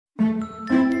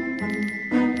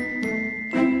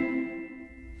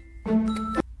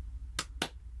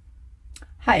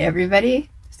Hi everybody,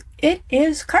 it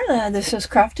is Carla. This is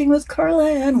Crafting with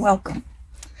Carla and welcome.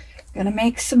 I'm gonna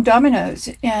make some dominoes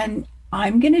and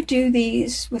I'm gonna do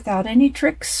these without any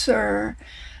tricks or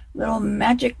little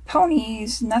magic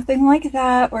ponies, nothing like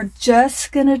that. We're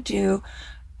just gonna do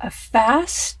a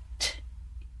fast,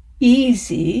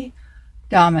 easy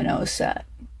domino set.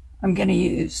 I'm gonna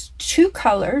use two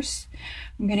colors.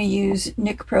 I'm gonna use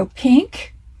Nick Pro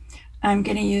Pink. I'm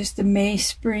going to use the May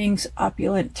Springs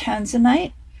Opulent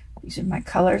Tanzanite. These are my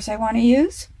colors I want to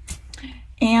use.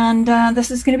 And this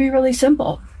is going to be really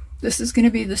simple. This is going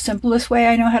to be the simplest way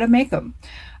I know how to make them.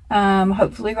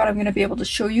 Hopefully what I'm going to be able to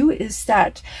show you is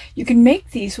that you can make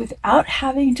these without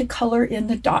having to color in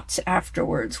the dots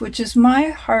afterwards, which is my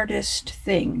hardest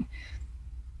thing.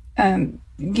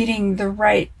 Getting the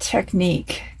right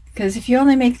technique. Because if you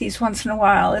only make these once in a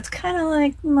while, it's kind of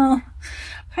like, well,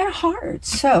 kind of hard.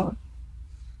 So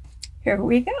here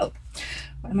we go.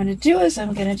 What I'm going to do is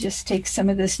I'm going to just take some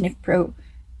of this Nick Pro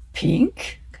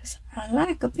Pink, because I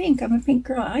like a pink. I'm a pink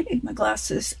girl. I need my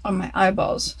glasses on my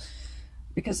eyeballs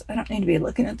because I don't need to be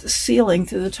looking at the ceiling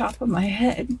through the top of my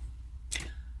head.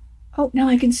 Oh, now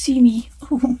I can see me.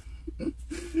 Oh.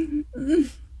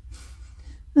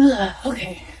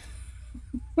 Okay.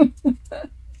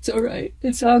 It's all right.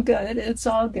 It's all good. It's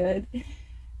all good.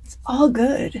 It's all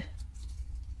good.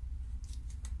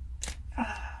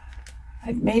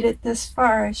 I've made it this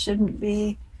far. I shouldn't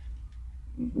be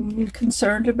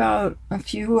concerned about a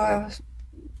few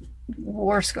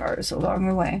war scars along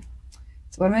the way.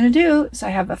 So what I'm going to do is I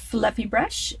have a fluffy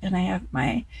brush and I have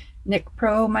my Nick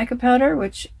Pro mica powder,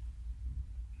 which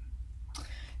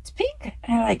it's pink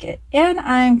and I like it. And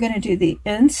I'm going to do the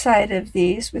inside of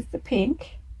these with the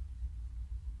pink.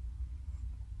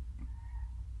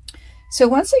 So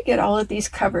once I get all of these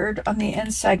covered on the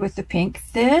inside with the pink,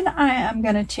 then I am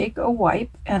going to take a wipe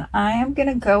and I am going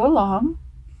to go along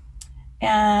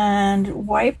and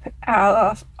wipe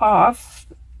off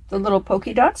the little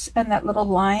polka dots and that little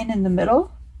line in the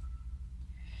middle.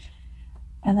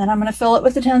 And then I'm going to fill it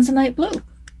with the Tanzanite blue.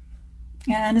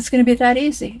 And it's going to be that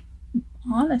easy.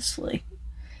 Honestly,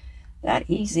 that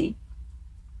easy.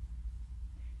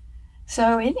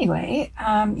 So anyway,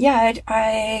 yeah,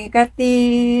 I got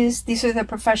these. These are the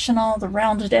professional, the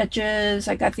rounded edges.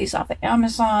 I got these off of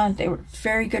Amazon. They were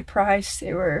very good price.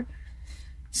 They were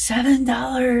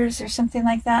 $7 or something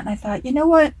like that. And I thought, you know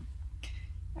what?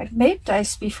 I've made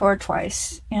dice before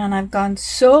twice, and I've gone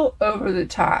so over the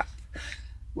top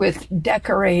with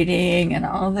decorating and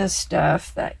all this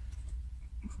stuff that,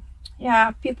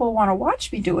 yeah, people want to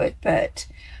watch me do it, but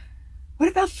what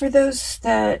about for those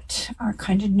that are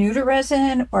kind of new to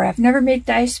resin or have never made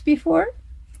dice before?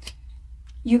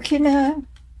 You can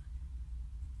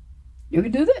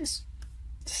do this.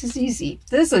 This is easy.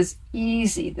 This is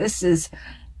easy. This is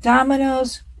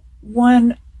Domino's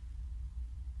what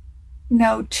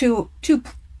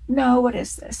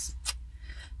is this?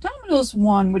 Domino's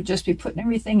 1 would just be putting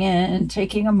everything in,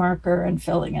 taking a marker and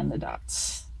filling in the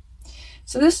dots.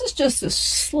 So this is just a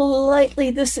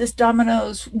slightly, this is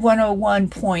Domino's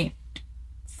 101.5.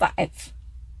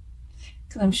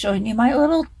 Because I'm showing you my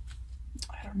little,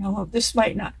 I don't know, this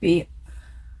might not be,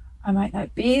 I might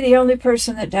not be the only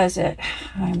person that does it.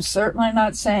 I'm certainly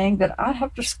not saying that I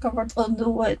have discovered a new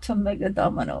way to make a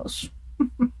Domino's.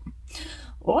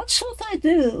 Watch what I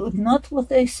do, not what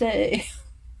they say.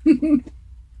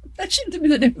 That should be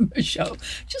the name of my show.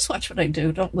 Just watch what I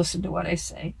do, don't listen to what I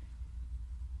say.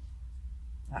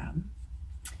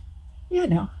 Yeah,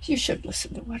 no, you should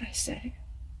listen to what I say.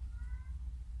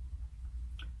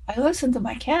 I listen to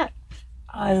my cat.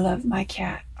 I love my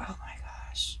cat. Oh my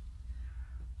gosh.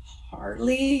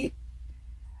 Harley,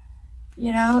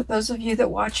 you know, those of you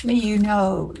that watch me, you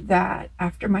know that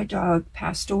after my dog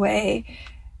passed away,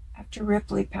 after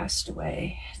Ripley passed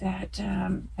away, that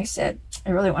I said I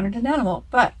really wanted an animal,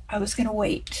 but I was going to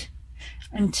wait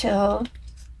until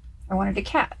I wanted a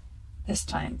cat. This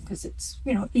time, because it's,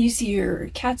 you know,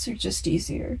 easier. Cats are just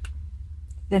easier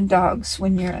than dogs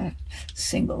when you're a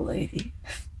single lady.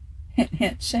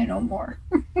 Can't say no more.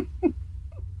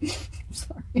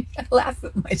 Sorry, I laugh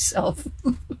at myself.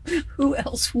 Who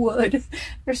else would?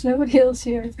 There's nobody else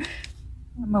here.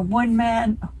 I'm a one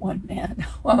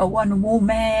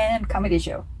woman comedy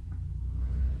show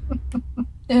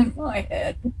in my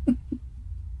head.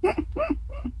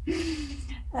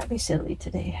 That'd be silly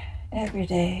today. Every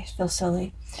day feels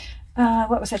silly.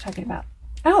 What was I talking about?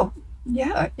 Oh,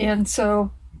 yeah. And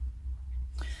so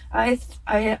I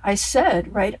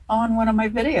said right on one of my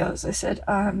videos, I said,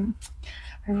 I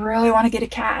really want to get a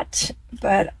cat,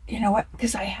 but you know what?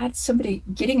 Because I had somebody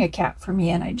getting a cat for me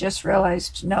and I just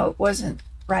realized, no, it wasn't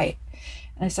right.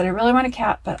 And I said, I really want a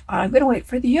cat, but I'm going to wait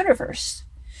for the universe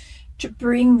to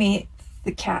bring me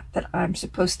the cat that I'm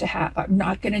supposed to have. I'm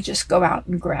not going to just go out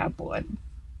and grab one.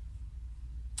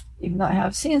 Even though I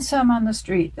have seen some on the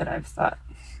street that I've thought,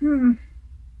 no,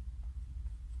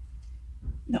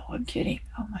 I'm kidding.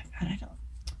 Oh my God, I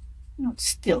don't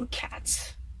steal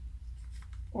cats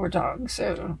or dogs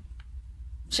or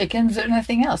chickens or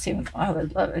nothing else, even though I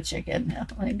would love a chicken. Oh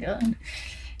my God.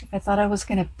 If I thought I was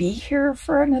going to be here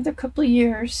for another couple of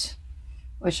years,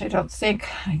 which I don't think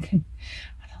I will.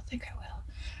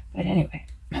 But anyway,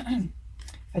 if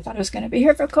I thought I was going to be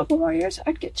here for a couple more years,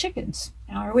 I'd get chickens.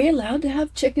 Now, are we allowed to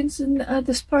have chickens in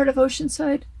this part of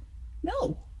Oceanside?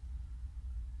 No.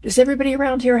 Does everybody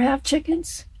around here have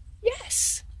chickens?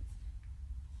 Yes.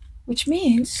 Which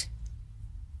means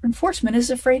enforcement is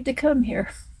afraid to come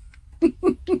here.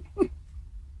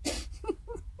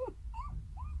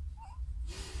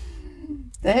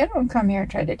 They don't come here and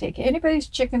try to take anybody's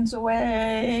chickens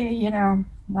away, you know,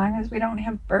 as long as we don't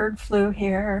have bird flu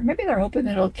here. Maybe they're hoping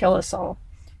it'll kill us all,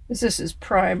 because this is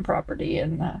prime property,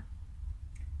 and a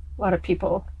lot of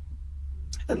people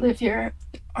that live here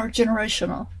are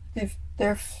generational.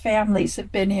 Their families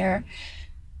have been here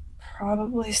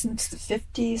probably since the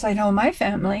 50s. I know my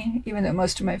family, even though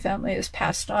most of my family is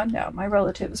passed on now, my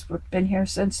relatives have been here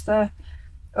since the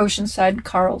Oceanside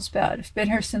Carlsbad. Have been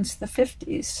here since the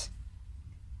 50s.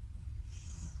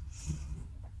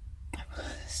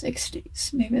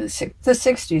 60s, maybe the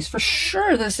 60s, for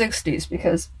sure the 60s,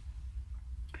 because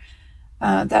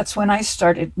that's when I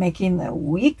started making the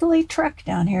weekly trek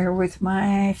down here with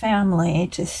my family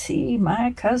to see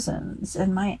my cousins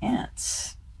and my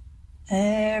aunts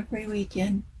every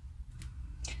weekend.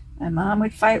 My mom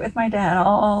would fight with my dad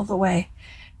all the way.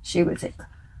 She would say,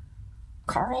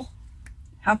 Carl,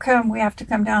 how come we have to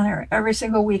come down here every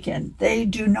single weekend? They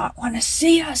do not want to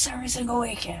see us every single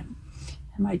weekend.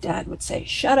 And my dad would say,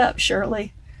 shut up,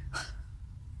 Shirley.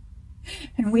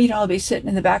 And we'd all be sitting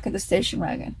in the back of the station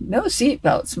wagon. No seat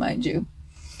belts, mind you.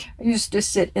 I used to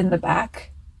sit in the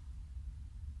back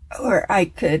where I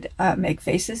could make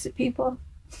faces at people.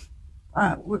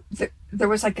 There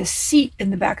was like a seat in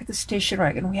the back of the station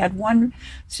wagon. We had one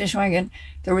station wagon.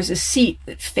 There was a seat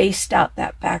that faced out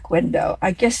that back window.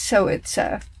 I guess so. It's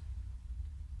anyway,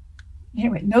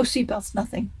 no seat belts,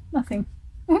 nothing.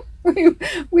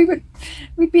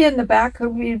 We'd be in the back,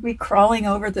 and we'd be crawling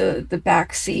over the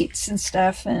back seats and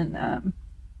stuff, and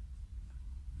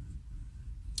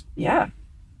yeah.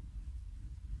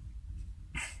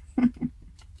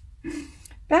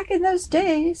 Back in those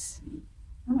days,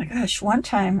 oh my gosh, one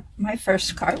time my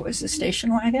first car was a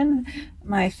station wagon.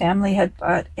 My family had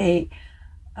bought a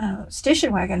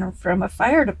station wagon from a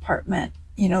fire department,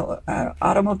 you know,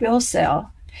 automobile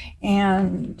sale,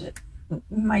 and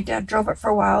my dad drove it for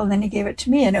a while, and then he gave it to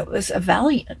me, and it was a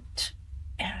Valiant,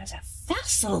 and it was a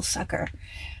fast little sucker,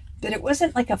 but it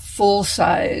wasn't like a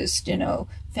full-sized, you know,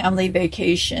 family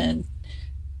vacation,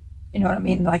 you know what I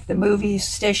mean, like the movie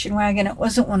station wagon. It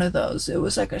wasn't one of those. It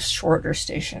was like a shorter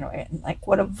station wagon, like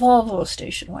what a Volvo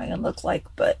station wagon looked like,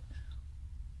 but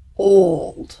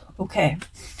old. Okay,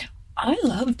 I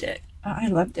loved it.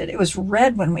 It was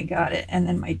red when we got it, and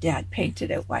then my dad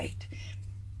painted it white.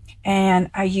 And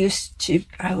I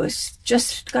was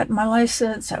just got my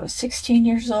license. I was 16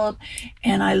 years old,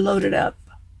 and I loaded up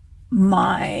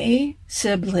my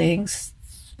siblings,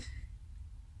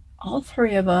 all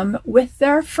three of them, with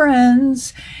their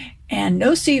friends, and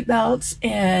no seat belts,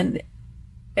 and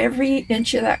every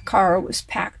inch of that car was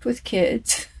packed with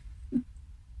kids.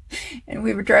 And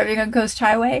we were driving on Coast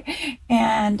Highway,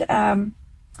 and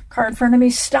car in front of me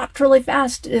stopped really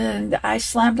fast, and I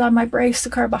slammed on my brakes. The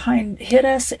car behind hit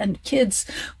us, and kids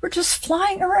were just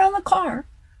flying around the car.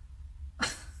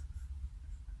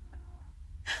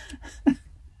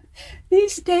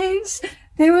 These days,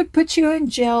 they would put you in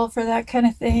jail for that kind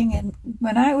of thing, and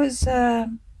when I was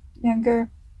younger,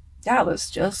 that was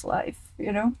just life,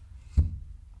 you know.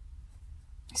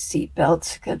 Seat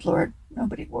belts, good Lord,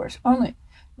 nobody wore. I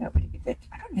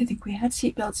don't even think we had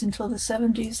seatbelts until the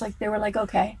 70s. Like, they were like,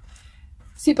 okay,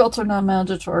 seatbelts are not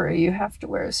mandatory. You have to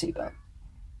wear a seatbelt.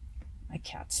 My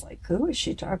cat's like, who is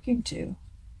she talking to?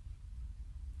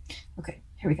 Okay,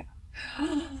 here we go.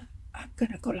 I'm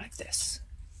gonna go like this.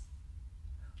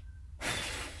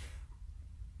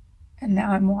 And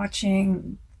now I'm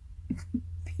watching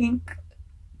pink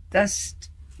dust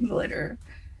glitter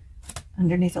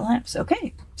underneath the lamps.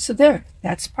 Okay, so there,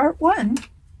 that's part one.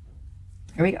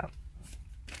 Here we go.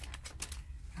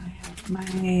 I have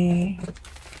my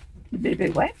baby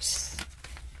wipes.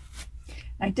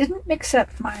 I didn't mix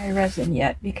up my resin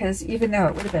yet, because even though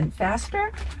it would have been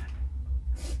faster,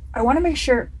 I want to make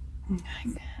sure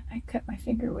I cut my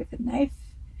finger with a knife,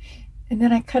 and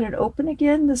then I cut it open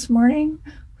again this morning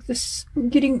with this,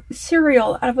 getting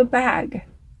cereal out of a bag.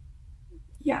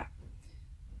 Yeah.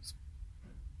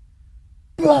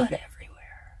 Blood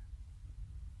everywhere.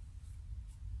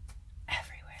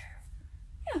 Everywhere.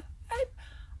 Yeah,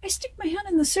 I stick my hand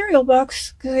in the cereal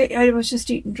box because I was just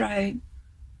eating dry,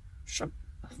 I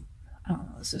don't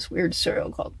know, it's this weird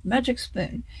cereal called Magic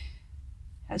Spoon.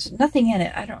 Has nothing in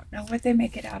it. I don't know what they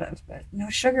make it out of, but no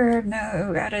sugar,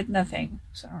 no added nothing.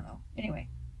 So I don't know. Anyway,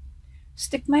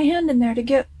 stick my hand in there to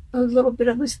get a little bit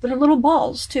of these little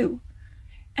balls too.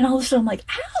 And all of a sudden I'm like,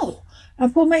 ow! I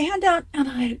pulled my hand out and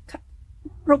I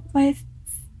broke my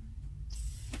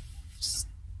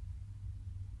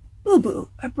boo-boo.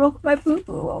 I broke my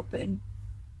boo-boo open.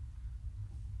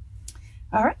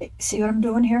 All right, see what I'm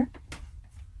doing here?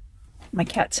 My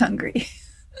cat's hungry.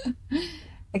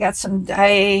 I got some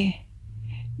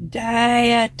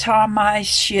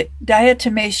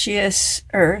diatomaceous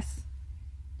earth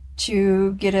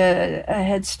to get a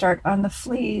head start on the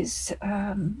fleas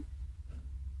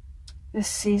this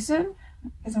season,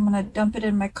 because I'm going to dump it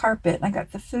in my carpet. I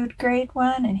got the food grade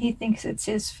one, and he thinks it's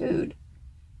his food.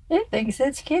 He thinks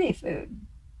it's kitty food.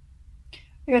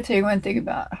 I gotta tell you one thing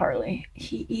about Harley.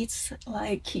 He eats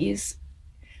like he's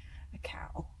a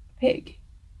cow, a pig.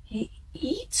 He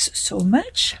eats so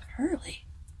much, Harley.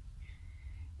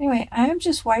 Anyway, I'm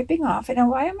just wiping off. And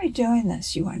why am I doing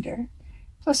this, you wonder?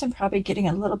 Plus, I'm probably getting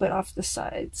a little bit off the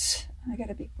sides. I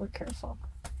gotta be more careful.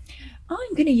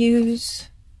 I'm gonna use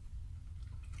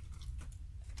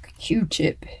a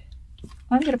Q-tip.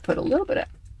 I'm gonna put a little bit of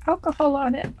alcohol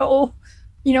on it. Oh,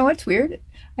 you know what's weird?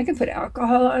 I can put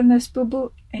alcohol on this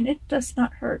boo-boo and it does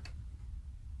not hurt.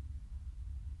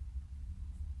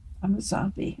 I'm a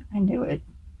zombie. I knew it.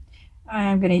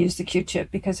 I'm going to use the Q-tip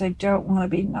because I don't want to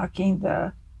be knocking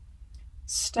the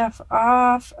stuff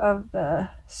off of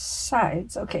the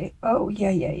sides. Okay. Oh,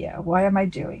 yeah. Why am I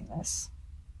doing this?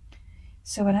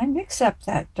 So when I mix up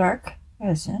that dark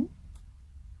resin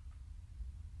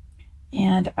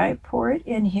and I pour it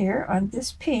in here on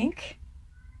this pink,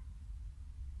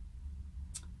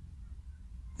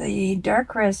 the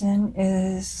dark resin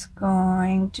is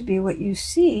going to be what you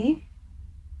see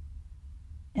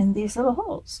in these little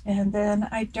holes. And then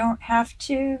I don't have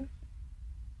to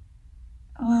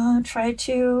try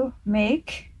to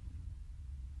make,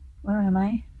 where am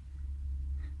I?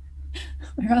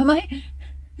 Where am I?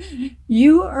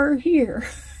 You are here.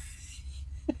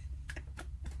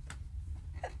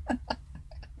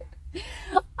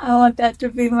 I want that to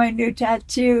be my new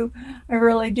tattoo. I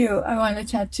really do. I want a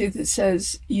tattoo that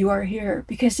says, you are here,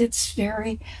 because it's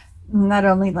very, not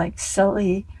only like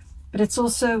silly, but it's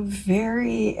also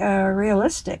very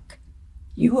realistic.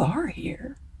 You are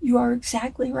here. You are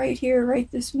exactly right here,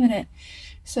 right this minute.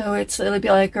 So it'll be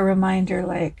like a reminder,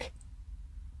 like,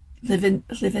 live in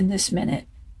this minute.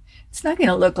 It's not going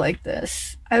to look like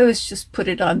this. I always just put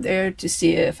it on there to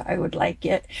see if I would like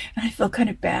it. And I feel kind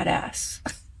of badass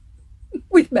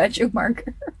with magic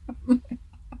marker. I'm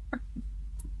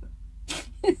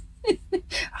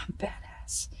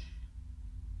badass.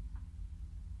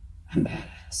 I'm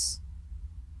badass.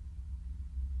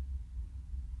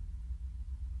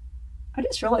 I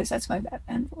just realized that's my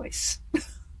Batman voice.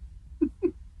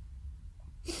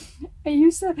 I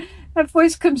use that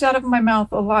voice comes out of my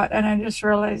mouth a lot, and I just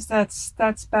realized that's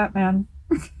Batman.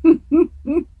 I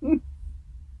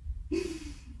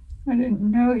didn't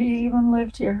know he even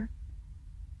lived here.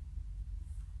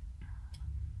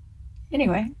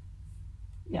 Anyway,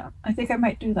 yeah, I think I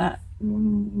might do that.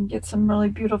 Get some really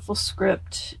beautiful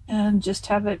script and just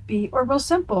have it be, or real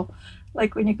simple,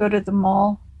 like when you go to the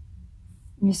mall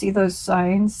and you see those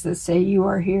signs that say you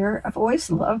are here. I've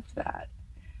always loved that.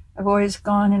 I've always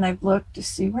gone and I've looked to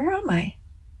see, where am I?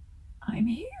 I'm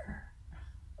here.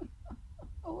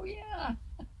 Oh yeah.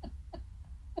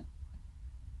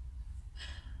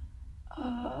 Oh,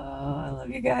 I love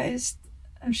you guys.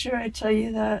 I'm sure I tell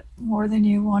you that more than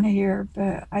you want to hear,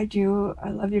 but I do. I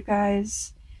love you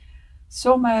guys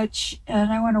so much,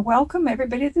 and I want to welcome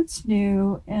everybody that's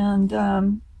new.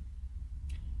 And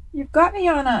you've got me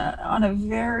on a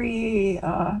very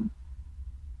I'm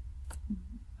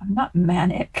not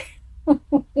manic.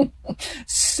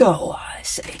 So I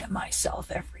say to myself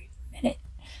every minute,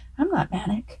 I'm not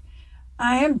manic.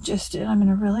 I'm in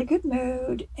a really good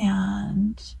mood,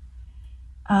 and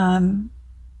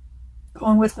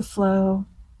going with the flow.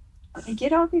 Did I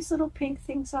get all these little pink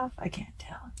things off? I can't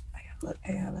tell.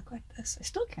 I gotta look like this. I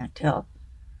still can't tell.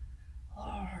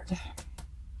 Lord.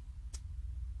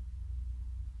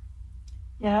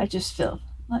 Yeah, I just feel,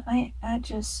 I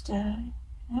just, you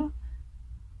know,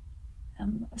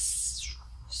 am a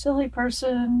silly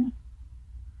person.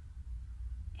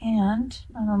 And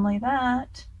not only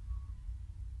that,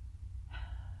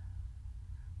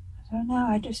 I don't know,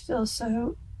 I just feel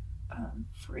so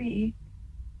free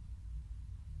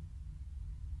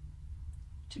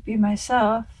to be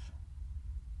myself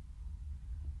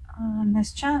on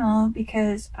this channel,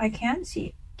 because I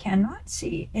cannot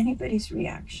see anybody's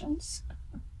reactions.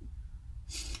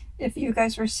 If you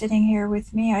guys were sitting here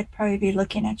with me, I'd probably be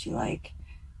looking at you like,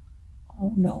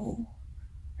 oh no,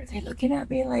 are they looking at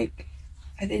me like,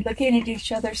 are they looking at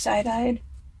each other side-eyed?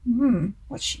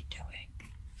 What's she doing?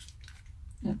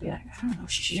 And I'd be like, I don't know,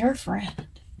 she's your friend.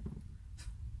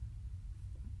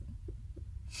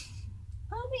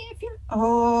 Tell me if you're,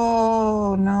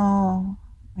 oh no,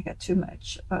 I got too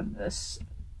much on this.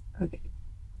 Okay,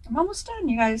 I'm almost done,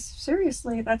 you guys.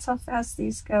 Seriously, that's how fast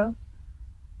these go.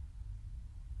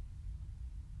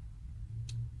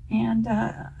 And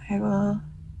I will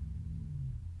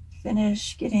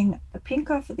finish getting the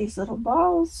pink off of these little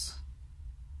balls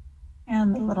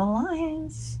and the little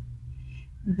lines.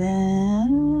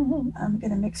 Then I'm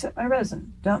going to mix up my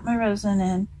resin, dump my resin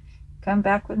in, come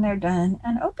back when they're done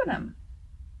and open them.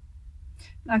 I'm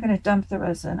not going to dump the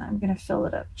resin. I'm going to fill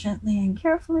it up gently and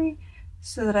carefully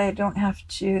so that I don't have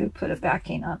to put a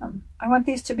backing on them. I want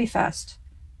these to be fast.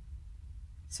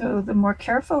 So the more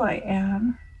careful I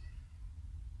am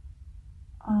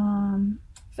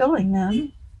filling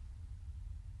them,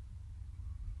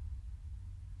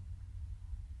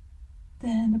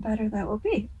 then the better that will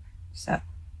be. So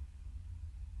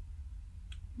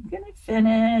I'm going to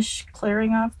finish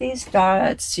clearing off these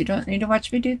dots. You don't need to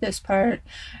watch me do this part.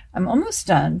 I'm almost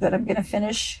done, but I'm going to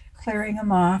finish clearing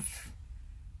them off.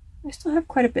 I still have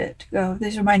quite a bit to go.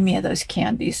 These remind me of those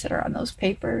candies that are on those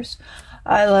papers.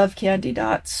 I love candy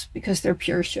dots because they're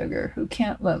pure sugar. Who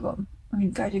can't love them? I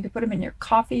mean, guys, you can put them in your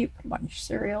coffee, you put them on your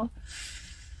cereal.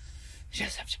 You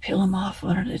just have to peel them off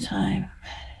one at a time.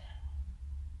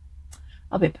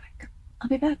 I'll be back. I'll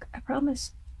be back, I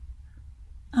promise.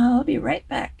 I'll be right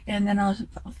back, and then I'll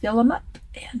fill them up,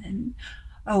 and then,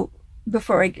 oh,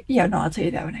 before I get, yeah, no, I'll tell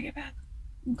you that when I get back.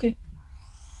 Okay.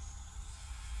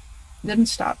 Didn't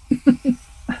stop.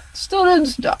 Still didn't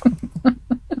stop.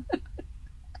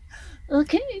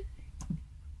 Okay.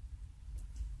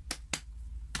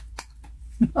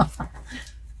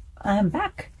 I'm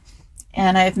back,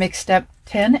 and I've mixed up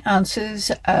 10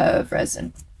 ounces of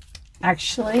resin.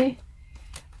 Actually,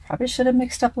 probably should have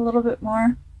mixed up a little bit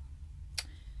more.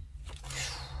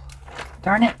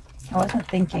 Darn it, I wasn't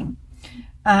thinking.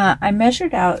 I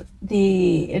measured out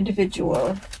the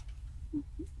individual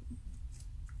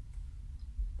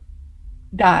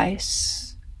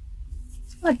dice.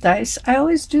 Not dice, I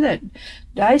always do that.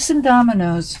 Dice and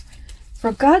dominoes.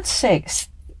 For God's sakes,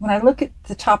 when I look at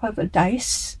the top of a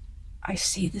dice, I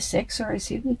see the 6 or I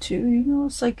see the 2. You know,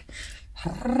 it's like,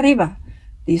 arriba.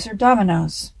 These are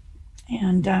dominoes.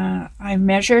 And I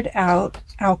measured out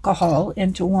alcohol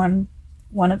into one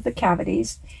of the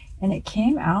cavities, and it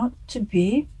came out to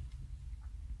be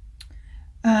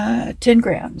 10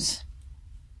 grams.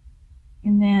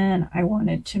 And then I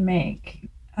wanted to make,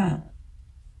 oh,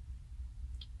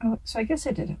 so I guess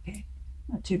I did okay.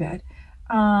 Not too bad.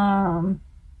 10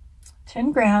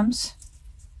 grams.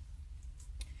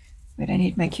 Wait, I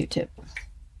need my Q-tip.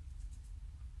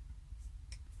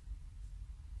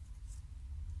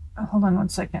 Oh, hold on one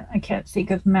second. I can't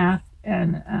think of math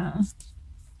and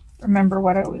remember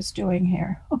what I was doing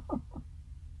here.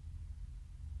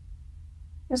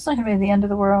 It's not going to be the end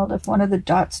of the world if one of the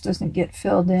dots doesn't get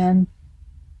filled in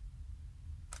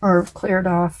or cleared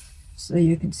off so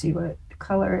you can see what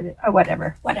color it is. Oh,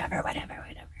 whatever. What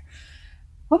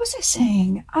was I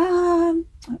saying? Oh,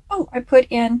 I put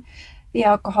in the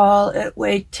alcohol. It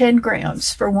weighed 10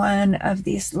 grams for one of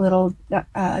these little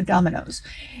dominoes.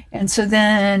 And so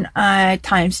then I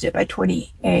times it by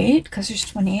 28 because there's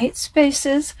 28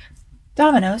 spaces,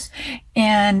 dominoes,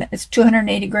 and it's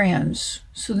 280 grams.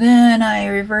 So then I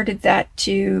reverted that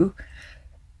to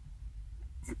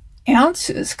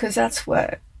ounces because that's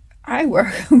what I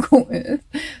work with.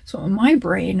 So my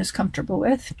brain is comfortable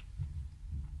with.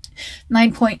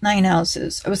 9.9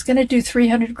 ounces. I was going to do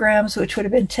 300 grams, which would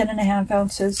have been 10.5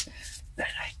 ounces, but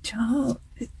I don't.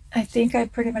 I think I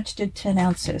pretty much did 10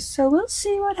 ounces. So we'll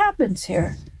see what happens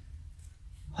here.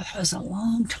 Well, that was a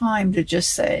long time to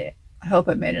just say, I hope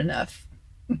I made enough.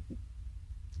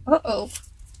 Uh-oh.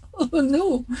 Oh,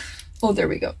 no. Oh, there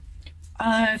we go.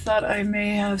 I thought I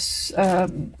may have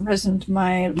resined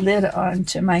my lid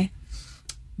onto my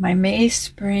May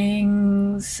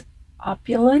Springs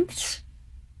Opulent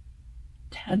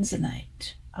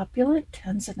Tanzanite.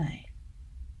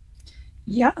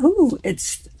 Yahoo!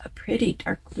 It's a pretty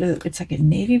dark blue. It's like a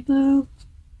navy blue.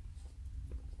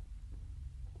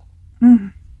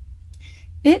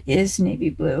 It is navy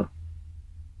blue.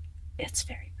 It's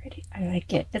very pretty. I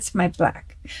like it. It's my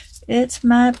black. It's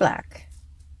my black.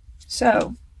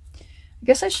 So I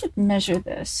guess I should measure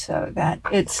this so that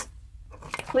it's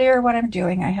clear what I'm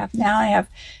doing. I have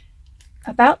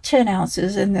about 10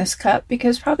 ounces in this cup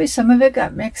because probably some of it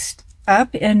got mixed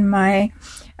up in my,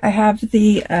 I have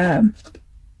the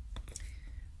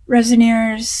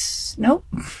Resineers, nope.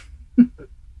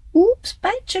 Oops,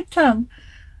 bite your tongue.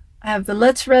 I have the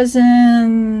Let's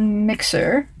Resin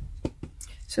mixer.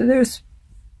 So there's,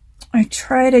 I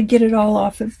try to get it all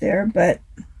off of there, but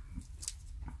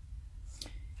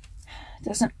it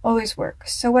doesn't always work.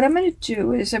 So what I'm going to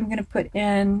do is I'm going to put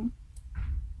in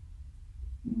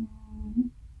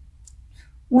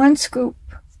 1 scoop.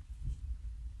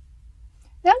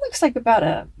 That looks like about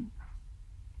a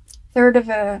 1/3 of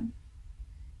a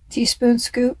teaspoon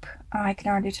scoop. I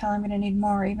can already tell I'm going to need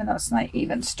more, even though it's not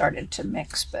even started to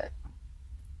mix, but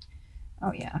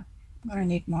oh yeah, I'm going to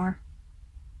need more.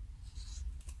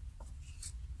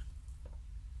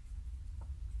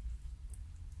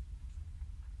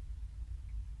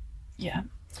 Yeah,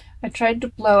 I tried to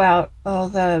blow out all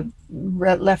the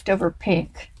leftover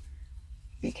pink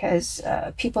because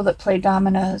people that play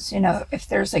dominoes, you know, if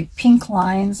there's like pink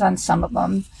lines on some of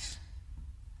them,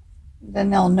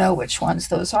 then they'll know which ones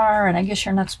those are, and I guess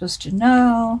you're not supposed to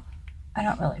know. I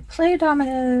don't really play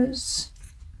dominoes.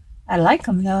 I like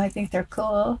them though. I think they're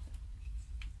cool.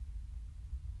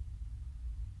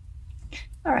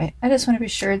 All right, I just want to be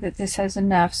sure that this has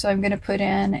enough, so I'm going to put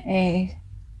in a,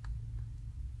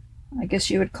 I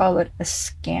guess you would call it a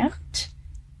scant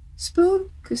spoon,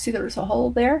 because see there's a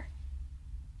hole there.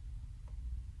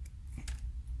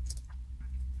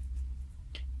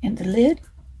 And the lid.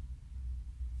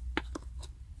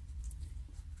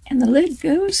 And the lid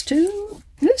goes to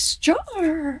this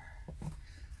jar.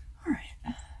 All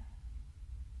right.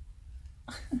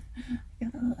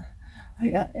 I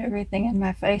got everything in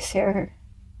my face here.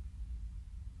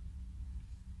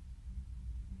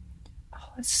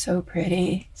 Oh, it's so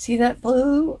pretty. See that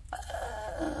blue?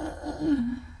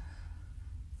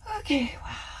 Okay.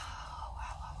 Wow.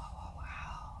 Wow, wow, wow, wow,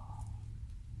 wow.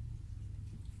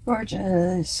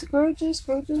 Gorgeous. Gorgeous,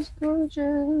 gorgeous,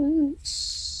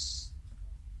 gorgeous.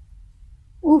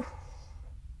 Ooh.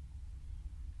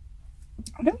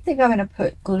 I don't think I'm going to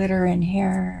put glitter in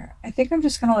here. I think I'm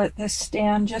just going to let this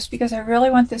stand just because I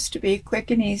really want this to be quick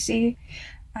and easy.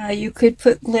 You could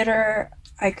put glitter.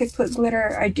 I could put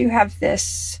glitter. I do have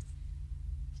this.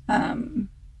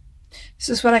 This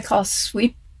is what I call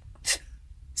sweet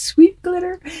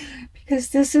glitter, because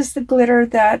this is the glitter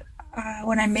that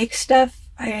when I make stuff,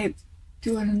 I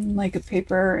do it in like a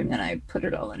paper and then I put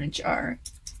it all in a jar.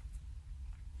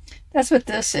 That's what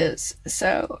this is.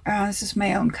 So this is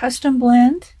my own custom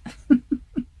blend.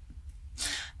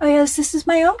 Oh yes, this is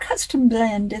my own custom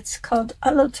blend. It's called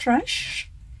A La Trash.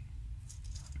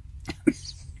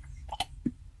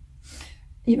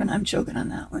 Even I'm choking on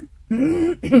that one.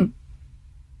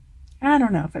 I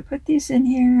don't know if I put these in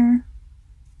here.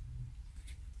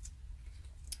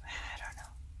 I don't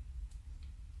know.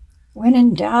 When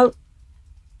in doubt,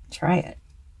 try it.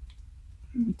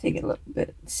 Let me take a little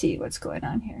bit and see what's going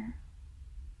on here.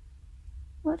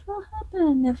 What will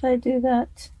happen if I do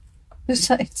that?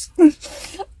 Besides,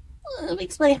 it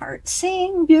makes my heart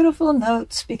sing beautiful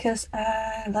notes because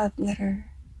I love glitter.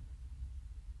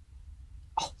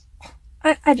 Oh,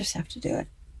 I just have to do it.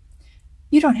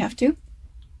 You don't have to.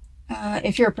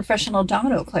 If you're a professional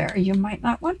domino player, you might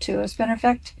not want to. As a matter of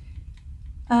fact,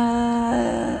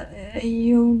 I've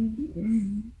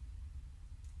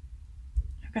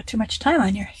got too much time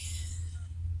on your hands.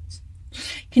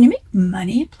 Can you make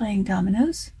money playing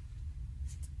dominoes?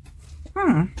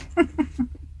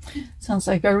 Sounds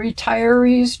like a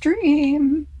retiree's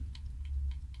dream.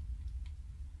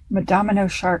 I'm a domino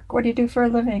shark. What do you do for a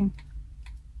living?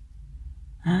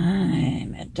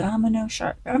 I'm a domino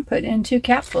shark. I'm putting in 2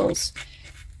 capfuls.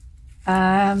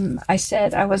 I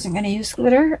said I wasn't going to use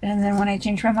glitter, and then when I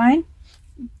changed my mind,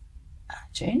 I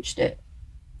changed it.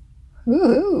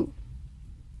 Woohoo!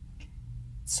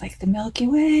 It's like the Milky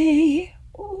Way.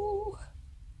 Ooh.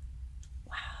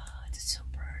 Wow, it's so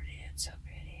pretty. It's so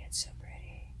pretty. It's so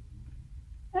pretty.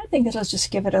 I think it'll just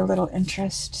give it a little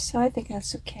interest, so I think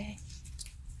that's okay.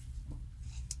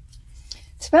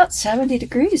 It's about 70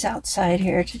 degrees outside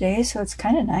here today, so it's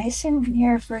kind of nice in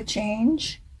here for a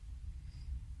change.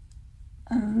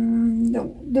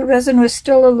 The resin was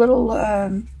still a little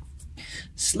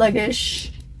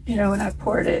sluggish, you know, when I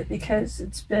poured it because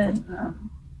it's been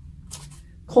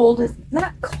cold. Is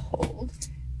not cold.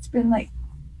 It's been like,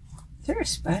 is there a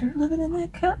spider living in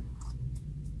that cup?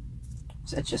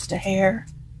 Is that just a hair?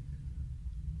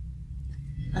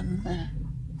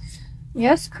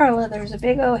 Yes, Carla, there's a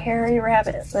big old hairy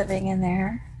rabbit living in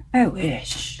there. I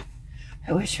wish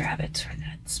rabbits were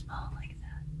that small like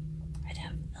that. I'd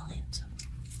have millions of them.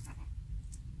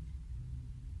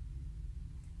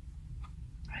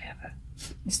 I'd have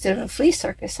instead of a flea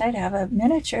circus, I'd have a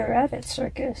miniature rabbit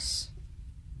circus.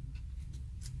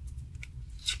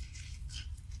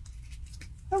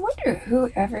 I wonder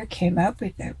who ever came up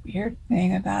with that weird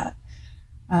thing about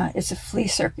it's a flea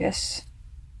circus.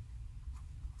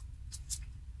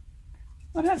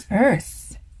 What on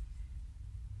earth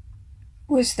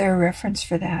was their reference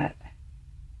for that?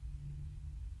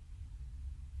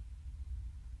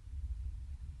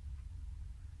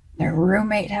 Their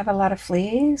roommate have a lot of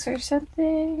fleas or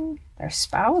something? Their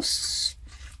spouse?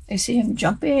 They see him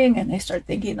jumping and they start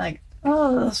thinking like,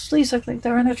 oh, those fleas look like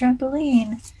they're on a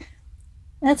trampoline.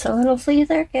 That's a little flea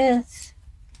circus.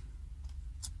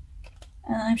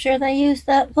 And I'm sure they use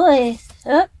that voice.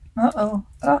 Oh, uh-oh,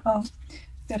 uh-oh.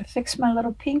 Gotta fix my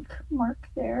little pink mark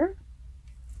there.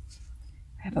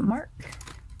 I have a mark.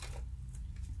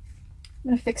 I'm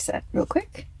gonna fix that real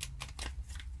quick.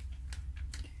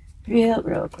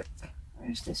 Real quick.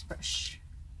 Where's this brush?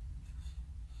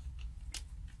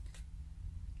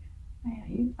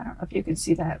 Yeah, I don't know if you can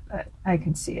see that, but I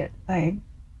can see it. I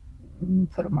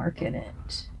put a mark in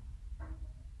it.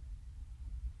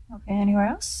 Okay, anywhere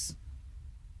else?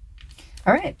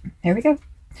 All right, there we go.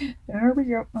 There we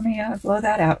go. Let me blow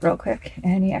that out real quick.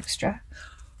 Any extra?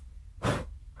 No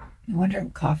wonder I'm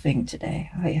coughing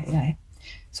today. Oh, yeah.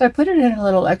 So I put it in a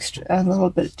little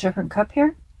bit different cup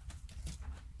here.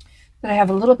 But I have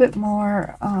a little bit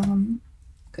more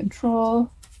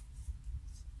control.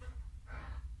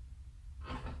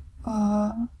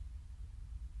 Oh,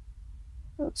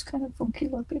 it's kind of funky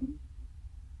looking.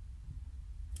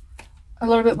 A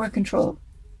little bit more control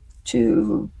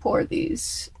to pour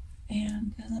these.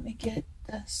 And let me get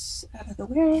this out of the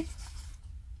way.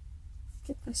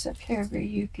 Get this up here where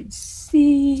you can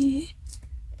see.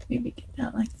 Maybe get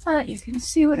that like that. You can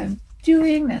see what I'm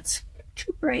doing. That's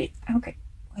too bright. Okay,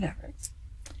 whatever.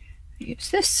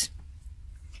 Use this.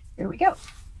 Here we go.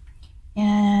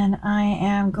 And I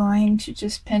am going to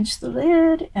just pinch the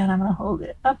lid and I'm going to hold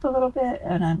it up a little bit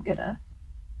and I'm going to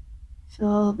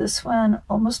fill this one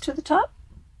almost to the top.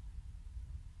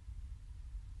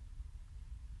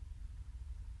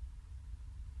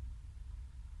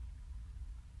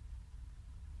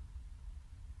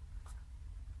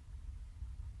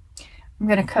 I'm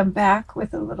going to come back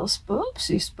with a little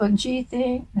spongy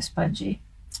thing, a spongy,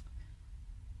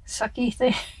 sucky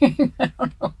thing. I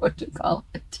don't know what to call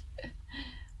it.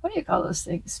 What do you call those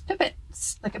things?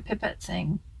 Pipettes, like a pipette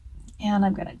thing. And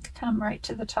I'm going to come right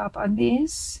to the top on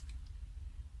these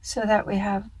so that we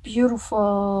have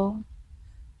beautiful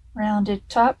rounded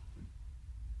top.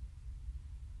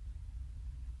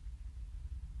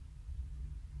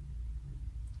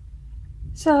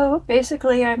 So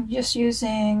basically I'm just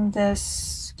using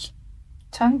this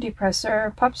tongue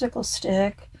depressor, popsicle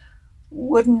stick,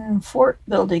 wooden fort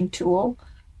building tool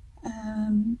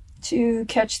to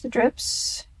catch the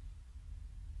drips.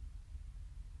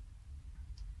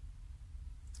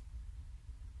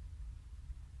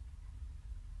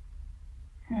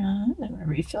 And I'm going to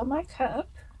refill my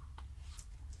cup.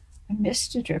 I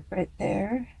missed a drip right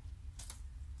there.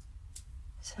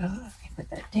 So let me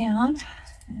put that down.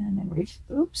 And then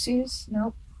oopsies,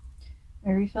 nope.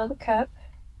 I refill the cup.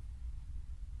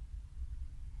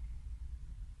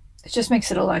 It just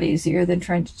makes it a lot easier than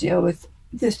trying to deal with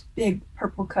this big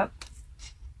purple cup.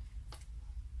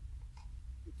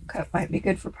 Cup might be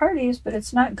good for parties, but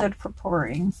it's not good for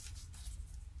pouring.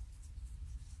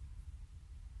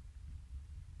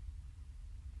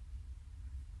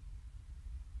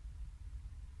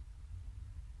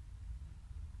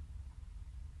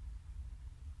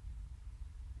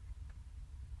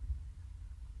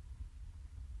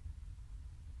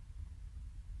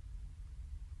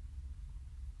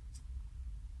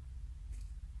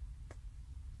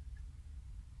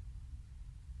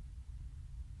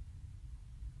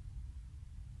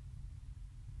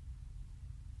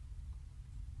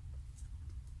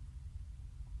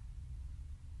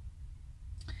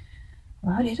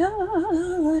 La-di-da,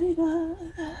 la-di-da.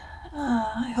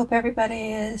 I hope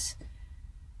everybody is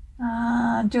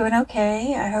doing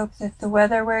okay. I hope that the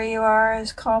weather where you are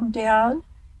has calmed down.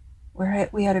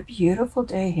 We had a beautiful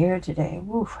day here today.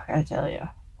 Woo, I gotta tell you,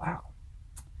 wow.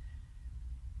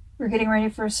 We're getting ready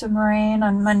for some rain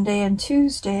on Monday and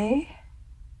Tuesday,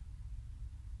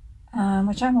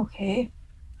 which I'm okay.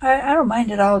 I don't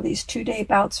mind at all these 2-day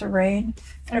bouts of rain.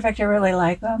 Matter of fact, I really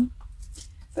like them.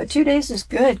 But 2 days is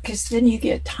good because then you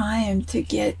get time to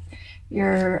get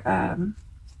your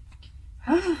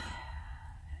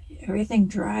everything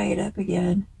dried up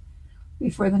again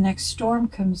before the next storm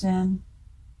comes in.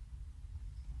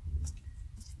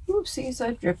 Oopsies,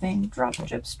 I'm dripping. Drop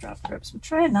drips, drop drips. I'm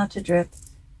trying not to drip.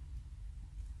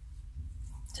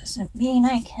 Doesn't mean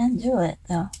I can do it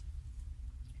though.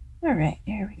 All right,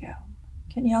 here we go.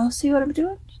 Can you all see what I'm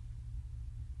doing?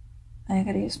 I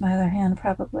gotta use my other hand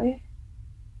probably.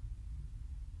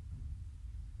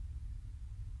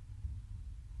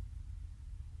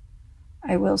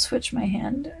 I will switch my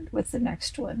hand with the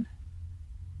next one.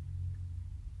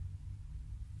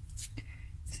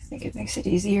 I think it makes it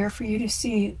easier for you to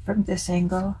see from this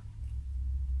angle.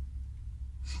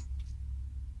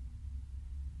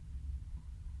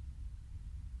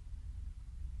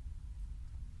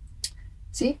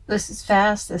 See, this is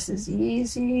fast, this is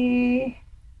easy.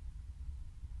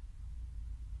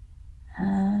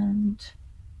 And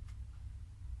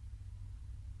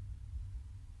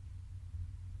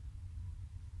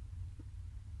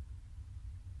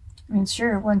I mean,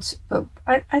 sure, but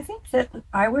I think that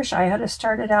I wish I had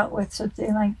started out with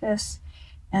something like this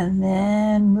and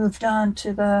then moved on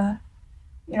to the,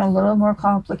 you know, a little more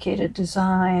complicated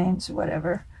designs or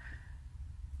whatever.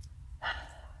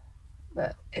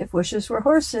 But if wishes were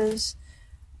horses,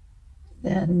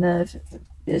 then the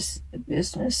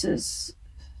business is...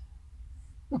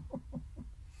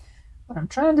 What I'm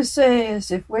trying to say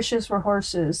is if wishes were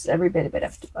horses, everybody would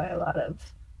have to buy a lot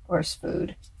of horse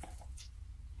food.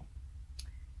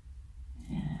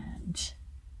 And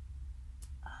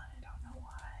I don't know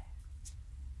why.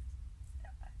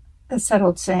 That's that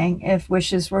old saying, if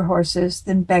wishes were horses,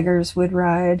 then beggars would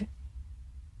ride.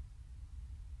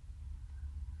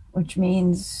 Which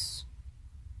means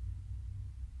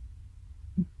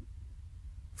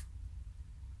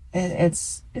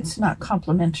it's not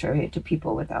complimentary to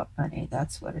people without money.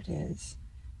 That's what it is.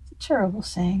 It's a terrible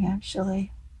saying,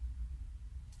 actually.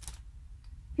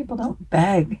 People don't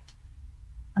beg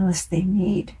unless they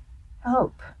need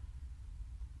help.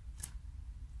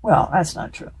 Well, that's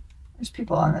not true. There's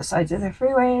people on the sides of the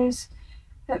freeways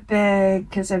that beg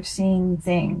because I've seen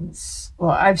things.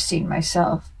 Well, I've seen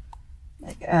myself,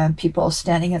 like people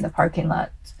standing in the parking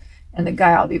lot, and the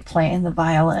guy will be playing the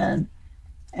violin.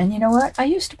 And you know what? I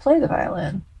used to play the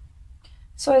violin.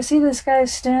 So I see this guy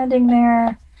standing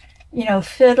there, you know,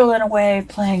 fiddling away,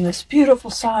 playing this beautiful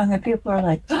song, and people are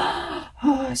like, oh,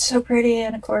 it's so pretty.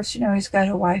 And of course, you know, he's got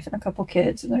a wife and a couple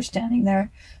kids, and they're standing there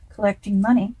collecting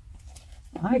money.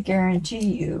 I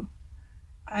guarantee you,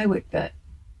 I would bet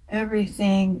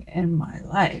everything in my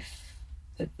life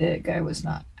that the guy was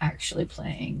not actually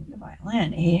playing the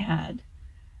violin. He had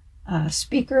a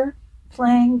speaker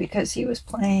playing because he was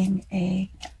playing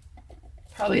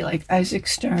probably like Isaac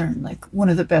Stern, like one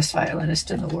of the best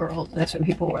violinists in the world. That's what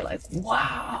people were like,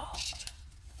 wow.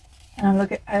 And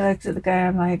I looked at the guy,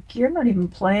 I'm like, you're not even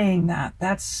playing that.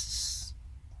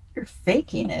 You're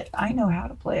faking it. I know how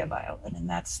to play a violin, and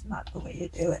that's not the way you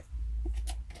do it.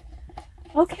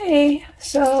 Okay,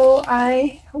 so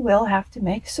I will have to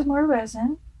make some more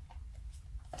resin.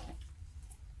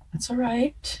 That's all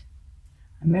right.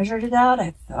 I measured it out.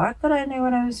 I thought that I knew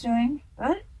what I was doing,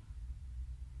 but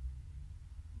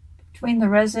between the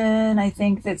resin, I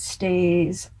think that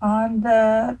stays on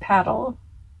the paddle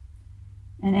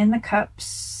and in the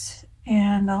cups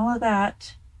and all of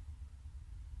that,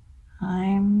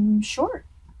 I'm short,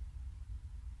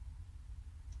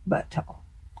 but tall.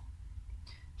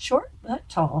 Short, but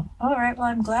tall. All right, well,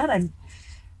 I'm glad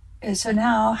so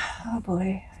now, oh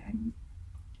boy,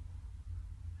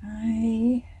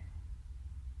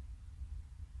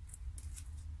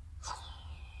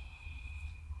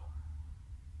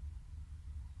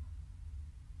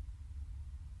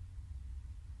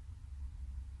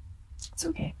 it's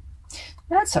okay.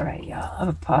 That's all right, y'all.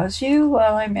 I'll pause you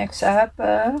while I mix up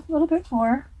a little bit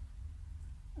more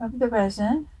of the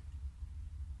resin.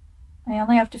 I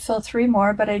only have to fill 3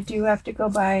 more, but I do have to go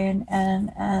by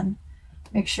and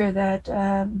make sure that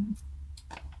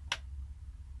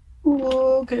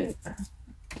okay,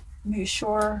 make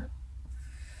sure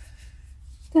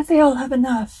that they all have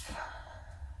enough.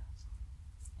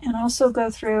 And also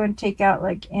go through and take out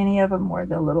like any of them where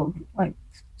the little like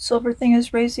silver thing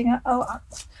is raising up. Oh,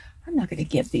 I'm not going to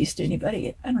give these to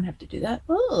anybody. I don't have to do that.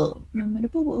 Oh, I'm going to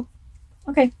boo-boo.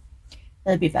 Okay,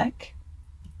 I'll be back.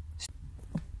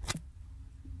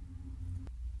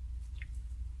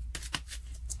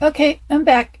 Okay, I'm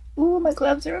back. Ooh, my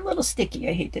gloves are a little sticky.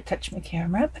 I hate to touch my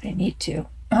camera, but I need to.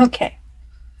 Okay.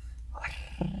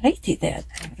 Alrighty then,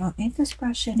 I don't need this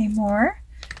brush anymore.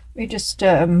 We just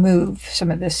move some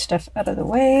of this stuff out of the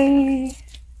way.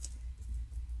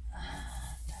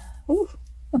 Ooh.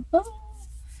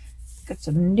 Got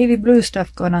some navy blue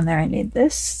stuff going on there. I need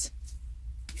this.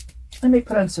 Let me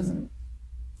put on some,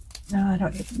 no, I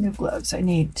don't need new gloves. I've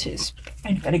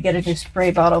got to get a new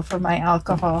spray bottle for my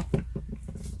alcohol.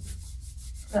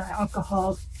 The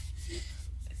alcohol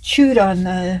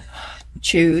the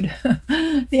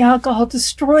alcohol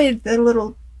destroyed the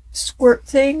little squirt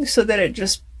thing so that it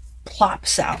just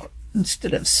plops out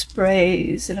instead of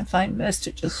sprays in a fine mist.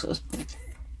 It just goes.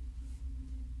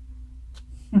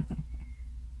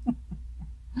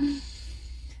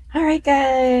 All right,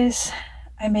 guys,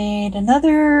 I made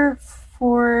another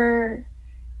 4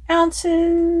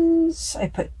 ounces. I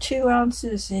put 2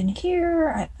 ounces in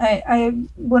here. I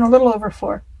went a little over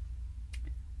 4.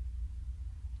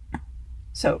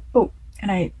 So, oh, and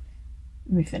let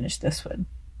me finish this one.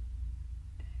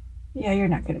 Yeah, you're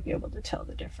not going to be able to tell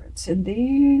the difference in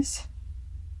these.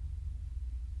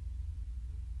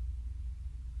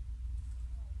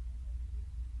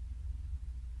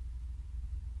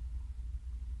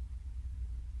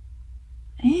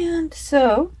 And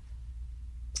so,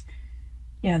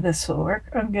 yeah, this will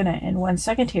work. I'm going to, in 1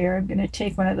 second here, I'm going to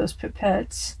take one of those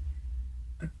pipettes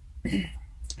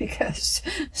because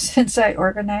since I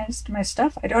organized my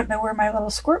stuff, I don't know where my little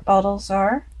squirt bottles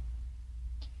are.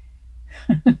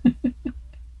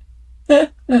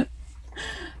 I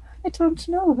don't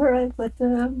know where I put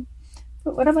them.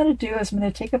 But what I'm going to do is I'm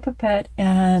going to take a pipette,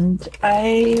 and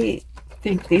I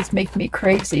think these make me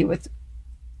crazy with,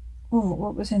 oh,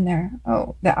 what was in there?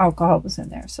 Oh, the alcohol was in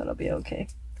there, so it'll be okay.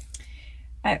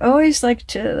 I always like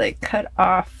to cut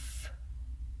off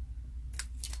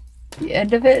the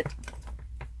end of it.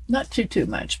 Not too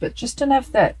much, but just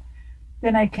enough that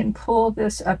then I can pull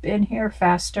this up in here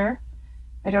faster.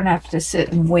 I don't have to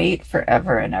sit and wait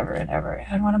forever and ever and ever.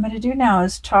 And what I'm going to do now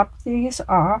is top these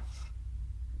off.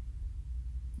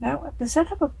 Does that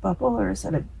have a bubble or is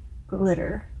that a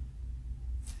glitter?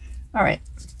 All right.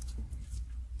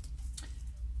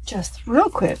 Just real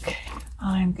quick,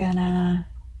 I'm gonna.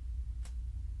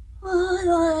 Oh, I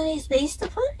don't have any space to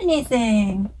put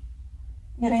anything.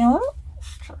 Getting a little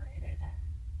frustrated.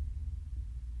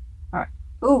 All right.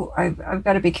 Oh, I've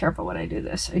got to be careful when I do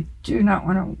this. I do not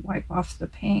want to wipe off the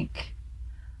pink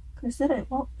because then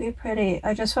it won't be pretty.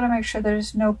 I just want to make sure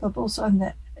there's no bubbles on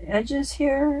the edges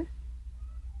here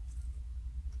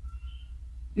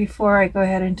before I go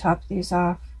ahead and top these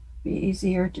off. It'll be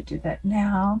easier to do that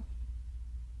now.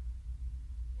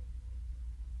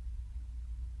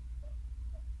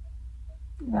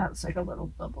 That's like a little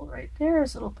bubble right there.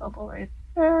 There's a little bubble right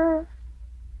there.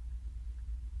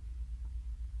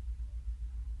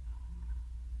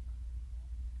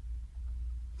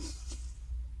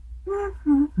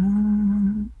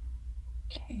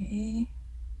 Okay.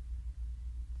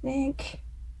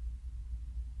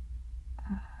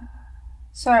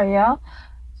 Sorry, y'all.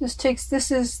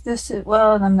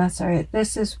 Well, I'm not sorry.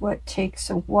 This is what takes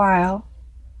a while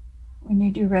when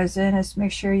you do resin, is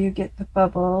make sure you get the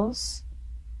bubbles.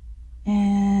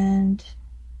 And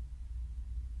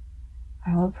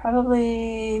I will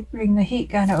probably bring the heat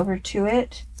gun over to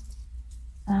it.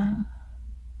 All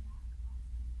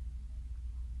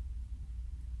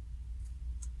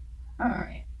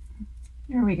right,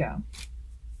 here we go.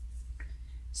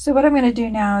 So what I'm going to do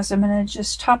now is I'm going to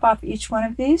just top off each one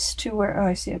of these to where, oh,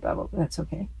 I see a bubble, but that's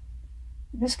okay.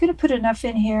 I'm just going to put enough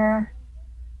in here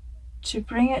to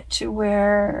bring it to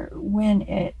where when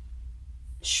it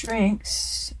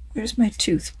shrinks, where's my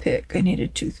toothpick? I need a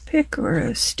toothpick or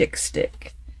a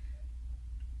stick.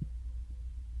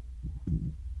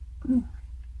 Kind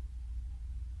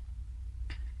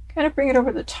of bring it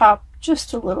over the top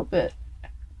just a little bit.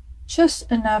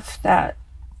 Just enough that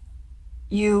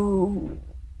you,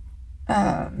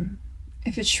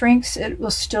 if it shrinks, it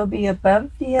will still be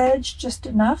above the edge, just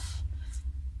enough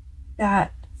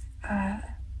that, I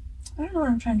don't know what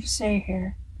I'm trying to say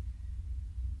here.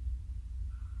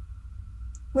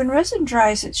 When resin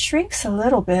dries, it shrinks a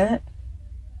little bit.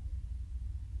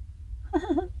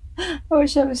 I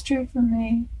wish that was true for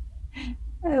me.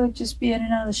 I would just be in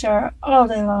and out of the shower all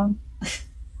day long.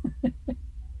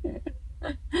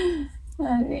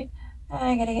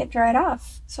 I gotta get dried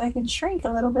off so I can shrink a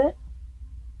little bit.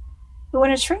 But when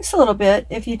it shrinks a little bit,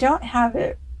 if you don't have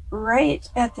it right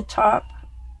at the top,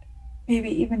 maybe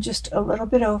even just a little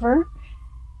bit over,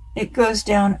 it goes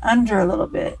down under a little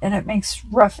bit and it makes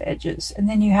rough edges, and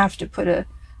then you have to put a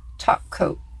top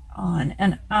coat on,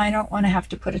 and I don't want to have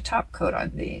to put a top coat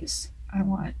on these. I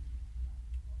want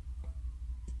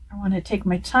to take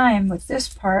my time with this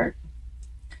part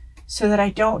so that I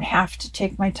don't have to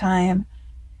take my time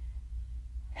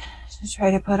to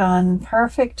try to put on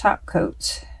perfect top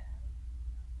coats.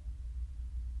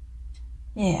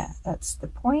 Yeah, that's the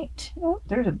point. Oh,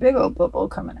 there's a big old bubble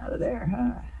coming out of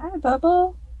there. Hi,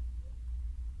 bubble.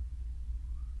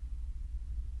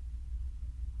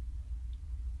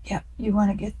 Yeah, you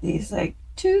want to get these like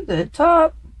to the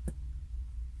top.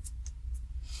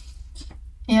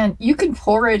 And you can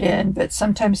pour it in, but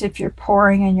sometimes if you're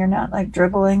pouring and you're not like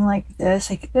dribbling like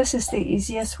this is the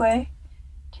easiest way.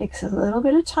 Takes a little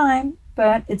bit of time,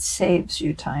 but it saves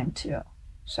you time too.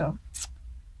 So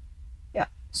yeah,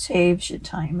 saves you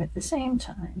time at the same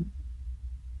time.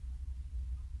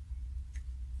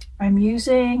 I'm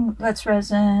using Let's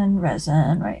Resin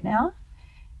right now.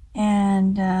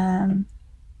 And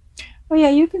oh yeah,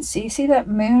 you can see that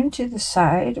moon to the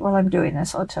side. While I'm doing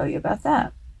this, I'll tell you about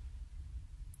that.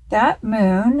 That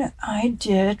moon I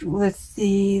did with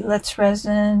the Let's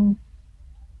Resin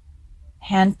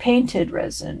hand-painted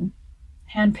resin,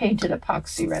 hand-painted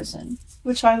epoxy resin,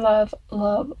 which I love,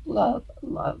 love, love,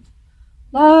 love.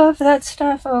 Love that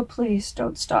stuff. Oh, please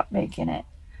don't stop making it.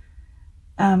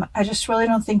 I just really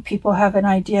don't think people have an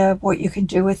idea of what you can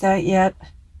do with that yet.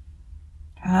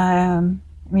 I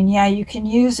mean, yeah, you can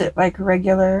use it like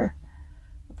regular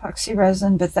epoxy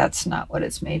resin, but that's not what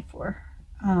it's made for.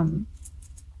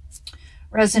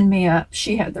 Resin Me Up,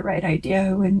 she had the right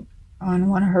idea on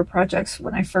one of her projects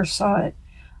when I first saw it,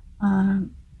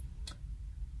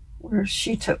 where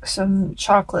she took some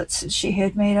chocolates that she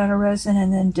had made out of resin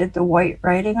and then did the white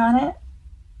writing on it.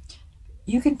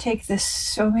 You can take this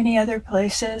so many other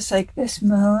places, like this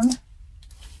moon.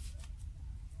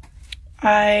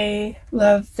 I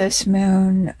love this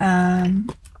moon. I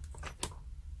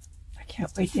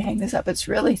can't wait to hang this up. It's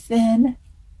really thin.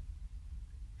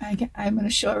 I'm going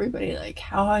to show everybody like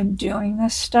how I'm doing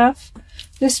this stuff.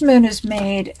 This moon is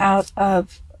made out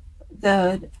of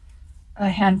the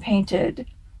hand painted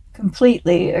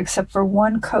completely, except for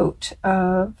one coat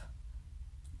of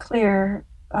clear,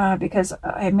 because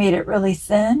I made it really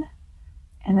thin,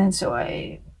 and then so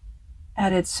I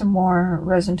added some more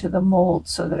resin to the mold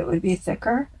so that it would be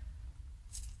thicker.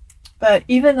 But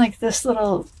even like this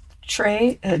little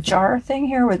tray, jar thing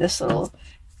here, where this little,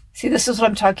 see, this is what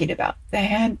I'm talking about. The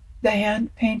hand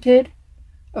painted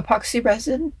epoxy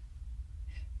resin.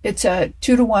 It's a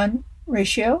 2-to-1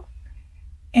 ratio,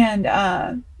 and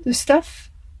the stuff.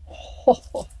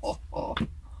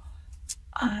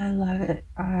 I love it.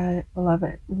 I love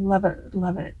it. Love it.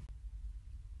 Love it.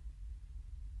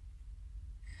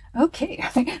 Okay,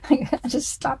 I just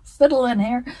stop fiddling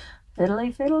here.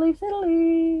 Fiddly, fiddly,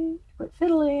 fiddly. Quit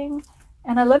fiddling.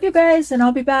 And I love you guys, and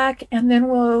I'll be back, and then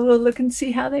we'll look and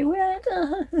see how they went.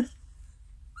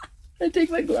 I take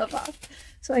my glove off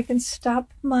so I can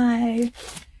stop my,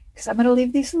 because I'm going to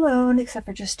leave these alone, except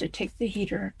for just to take the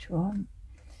heater to them.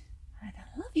 I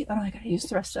love you. Oh, I got to use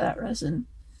the rest of that resin.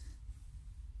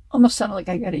 Almost sounded like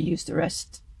I got to use the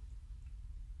rest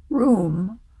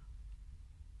room.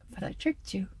 But I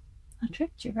tricked you. I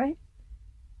tricked you, right?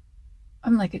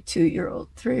 I'm like a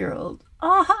 2-year-old, 3-year-old.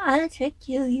 Oh, I tricked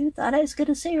you. You thought I was going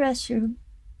to say restroom.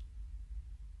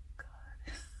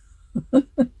 God.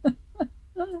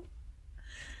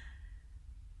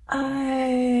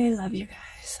 I love you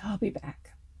guys. I'll be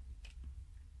back.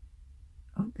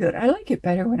 Oh, good. I like it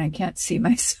better when I can't see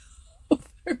myself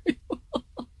very well.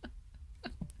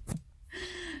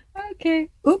 Okay.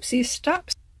 Oopsie,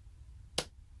 stop.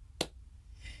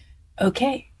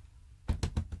 Okay.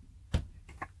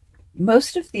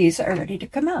 Most of these are ready to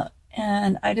come out,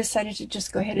 and I decided to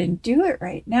just go ahead and do it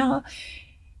right now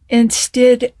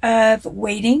instead of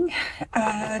waiting,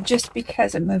 just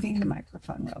because I'm moving the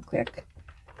microphone real quick.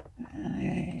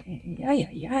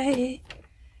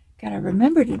 Gotta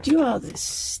remember to do all this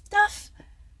stuff.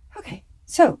 Okay,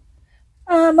 so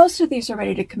most of these are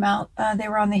ready to come out. They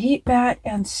were on the heat mat,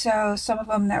 and so some of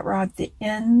them that were on the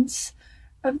ends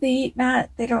of the heat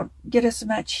mat, they don't get as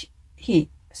much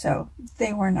heat, so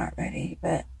they were not ready,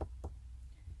 but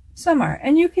some are.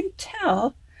 And you can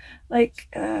tell, like,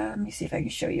 let me see if I can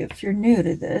show you if you're new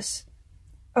to this.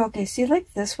 Okay, see,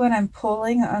 like this one, I'm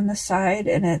pulling on the side,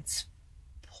 and it's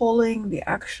pulling the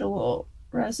actual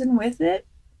resin with it.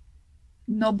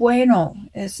 No bueno,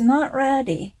 it's not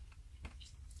ready.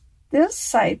 This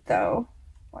side though,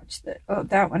 watch that. Oh,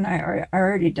 that one I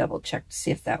already double checked to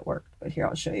see if that worked, but here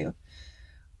I'll show you.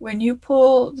 When you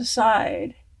pull the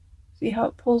side, see how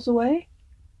it pulls away?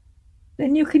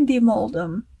 Then you can demold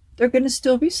them. They're going to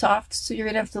still be soft, so you're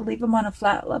going to have to leave them on a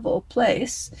flat level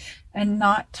place and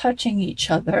not touching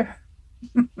each other.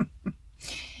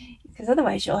 Because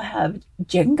otherwise you'll have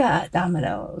Jenga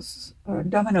dominoes or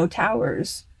domino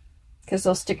towers because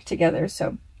they'll stick together.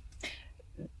 So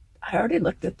I already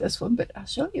looked at this one, but I'll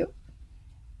show you.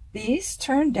 These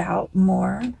turned out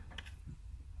more,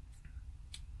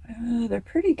 they're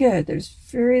pretty good. There's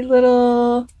very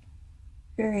little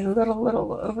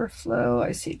overflow.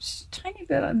 I see just a tiny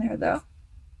bit on there though.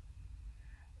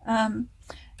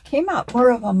 Came out more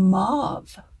of a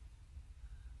mauve,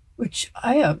 which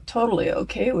I am totally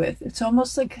okay with. It's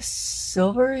almost like a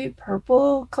silvery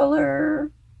purple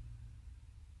color.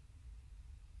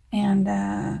 And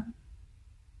I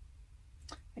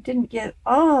didn't get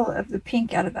all of the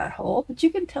pink out of that hole, but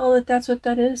you can tell that that's what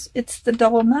that is. It's the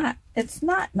double knot. It's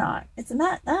not knot. It's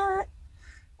not knot.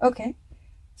 Okay.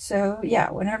 So yeah,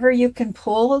 whenever you can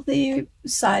pull the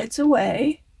sides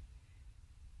away.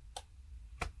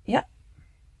 Yep.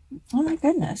 Oh my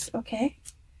goodness. Okay.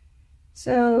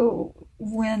 So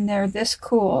when they're this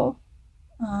cool,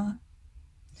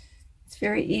 it's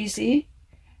very easy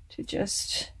to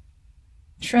just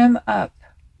trim up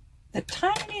the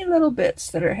tiny little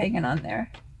bits that are hanging on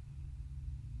there.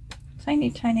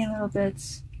 Tiny little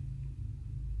bits.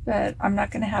 But I'm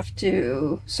not going to have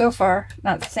to, so far,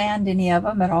 not sand any of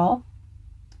them at all.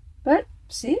 But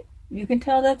see, you can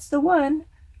tell that's the one.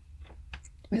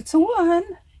 It's a one.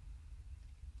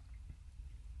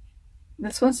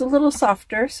 This one's a little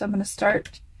softer, so I'm going to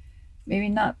start maybe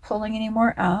not pulling any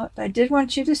more out. I did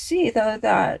want you to see, though,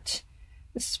 that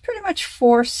this is pretty much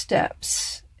 4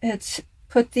 steps. It's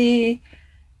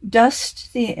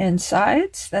dust the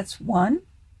insides, that's 1.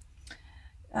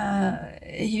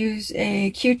 Use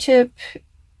a Q-tip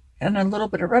and a little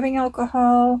bit of rubbing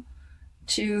alcohol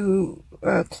to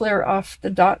clear off the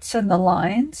dots and the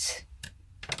lines.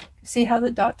 See how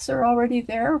the dots are already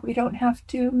there? We don't have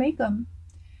to make them.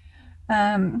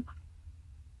 How'd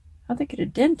they get a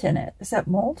dent in it? Does that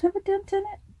mold have a dent in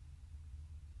it?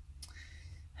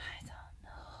 I don't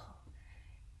know.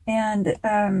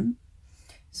 And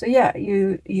so yeah,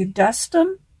 you dust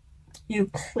them. You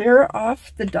clear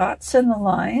off the dots and the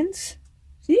lines.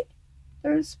 See?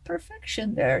 There's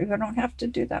perfection there. You don't have to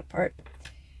do that part.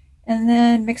 And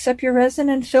then mix up your resin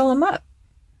and fill them up.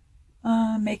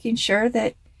 Making sure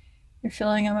that you're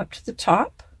filling them up to the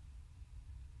top.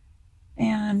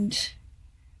 And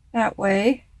that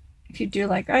way, if you do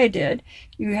like I did,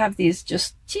 you have these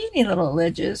just teeny little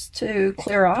ledges to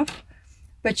clear off.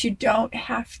 But you don't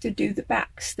have to do the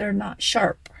backs. They're not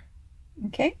sharp.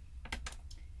 Okay?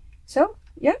 So,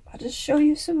 yep, I'll just show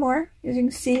you some more. You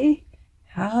can see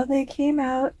how they came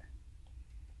out.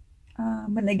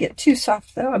 When they get too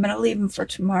soft, though, I'm going to leave them for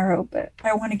tomorrow, but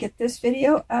I want to get this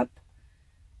video up.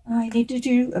 I need to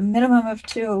do a minimum of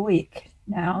 2 a week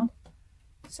now.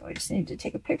 So I just need to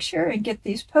take a picture and get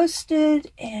these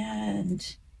posted,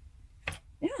 and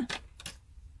yeah.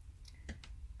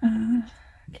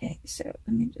 Okay, so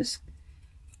let me just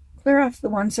clear off the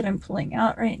ones that I'm pulling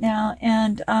out right now,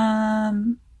 and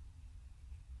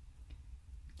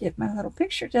get my little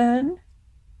picture done.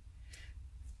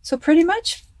 So pretty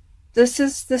much this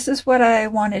is what I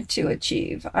wanted to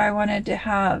achieve. I wanted to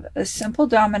have a simple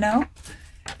domino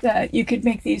that you could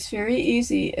make these very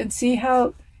easy, and see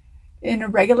how in a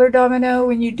regular domino,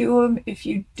 when you do them, if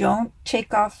you don't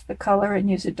take off the color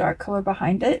and use a dark color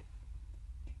behind it,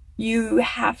 you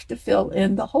have to fill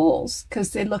in the holes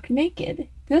because they look naked.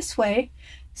 This way,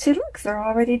 see, look, they're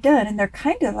already done, and they're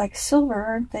kind of like silver,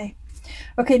 aren't they?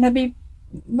 Okay, now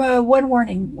one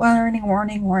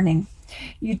warning.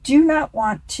 You do not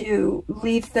want to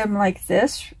leave them like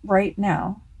this right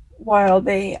now while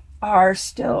they are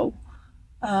still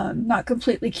not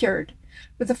completely cured.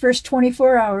 For the first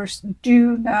 24 hours,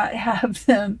 do not have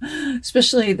them,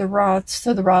 especially the raw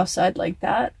side like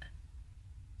that.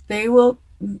 They will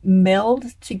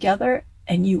meld together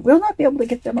and you will not be able to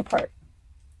get them apart.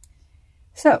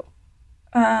 So,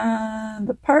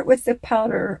 the part with the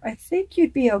powder, I think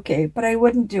you'd be okay, but I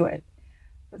wouldn't do it.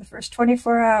 For the first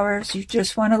 24 hours, you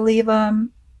just want to leave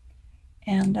them.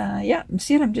 And yeah,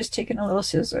 see it? I'm just taking a little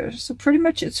scissors. So pretty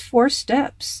much it's 4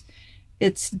 steps.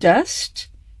 It's dust.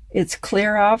 It's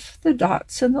clear off the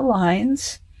dots and the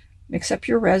lines. Mix up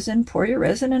your resin, pour your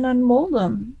resin, and unmold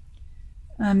them.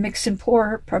 Mix and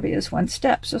pour probably is 1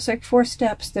 step. So it's like 4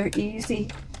 steps. They're easy.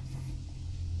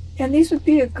 And these would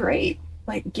be a great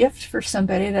like gift for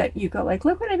somebody that you go like,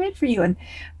 look what I made for you. And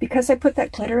because I put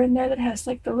that glitter in there that has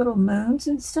like the little moons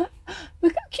and stuff,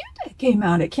 look how cute that came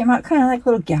out. It came out kind of like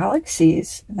little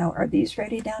galaxies. Now, are these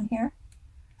ready down here?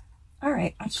 All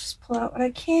right, I'll just pull out what I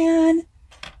can.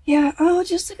 Yeah, oh,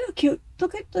 just look how cute.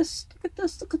 Look at this, look at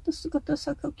this, look at this, look at this,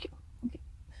 look how cute. Okay,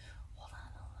 hold on.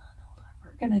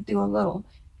 We're gonna do a little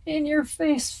in your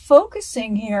face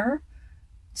focusing here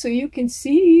so you can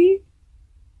see.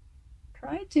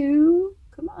 Try to.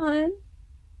 Come on.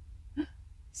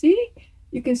 See?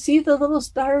 You can see the little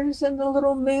stars and the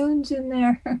little moons in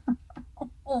there.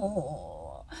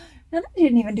 Oh, and I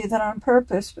didn't even do that on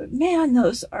purpose, but man,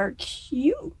 those are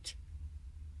cute.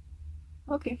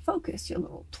 Okay, focus, you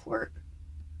little twerp.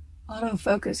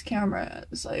 Autofocus camera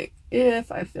is like,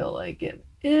 if I feel like it,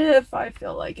 if I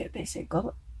feel like it. They say,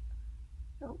 go.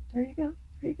 Oh, there you go.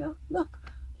 There you go. Look,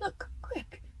 look,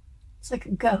 quick. It's like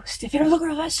a ghost. If you don't look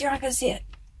real fast, you're not going to see it.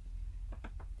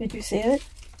 Did you see it?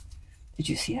 Did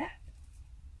you see that?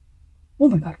 Oh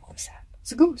my God, what was that?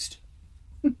 It's a ghost.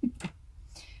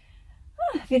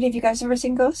 Have any of you guys ever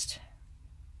seen Ghost?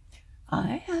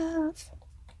 I have.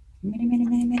 Many, many,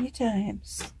 many, many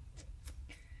times.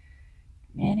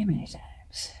 Many, many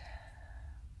times.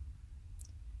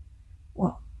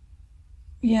 Well,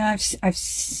 yeah, I've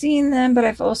seen them, but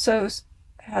I've also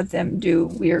had them do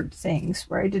weird things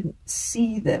where I didn't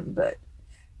see them, but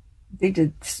they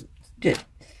did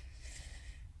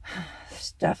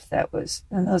stuff that was,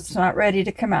 and it's not ready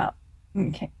to come out.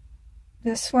 Okay.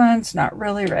 This one's not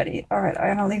really ready. All right,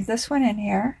 I'm gonna leave this one in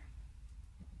here.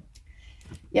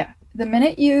 Yeah, the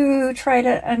minute you try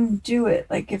to undo it,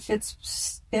 like if it's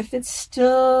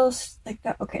still like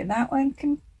that, okay, that one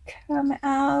can come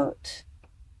out.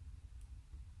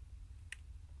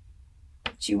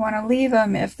 But you want to leave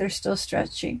them if they're still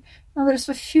stretching. Now there's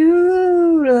a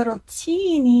few little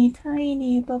teeny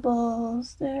tiny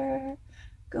bubbles there.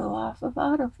 Go off of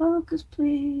autofocus,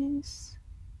 please.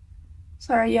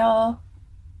 Sorry, y'all.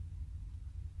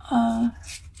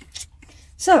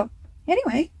 So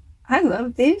anyway, I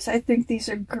love these. I think these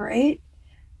are great.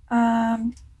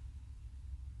 Teeniest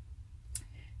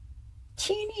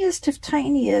of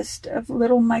tiniest of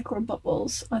little micro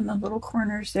bubbles on the little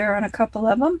corners there on a couple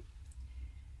of them.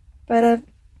 But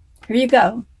here you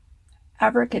go.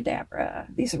 Abracadabra.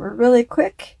 These were really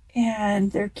quick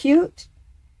and they're cute.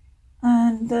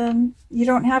 And you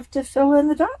don't have to fill in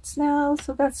the dots now.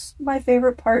 So that's my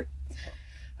favorite part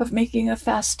of making a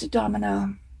fast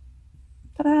domino.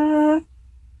 Ta-da!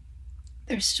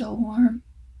 They're still warm.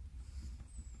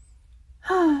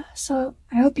 So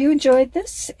I hope you enjoyed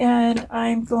this, and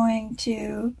I'm going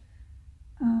to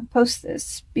post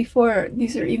this before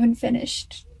these are even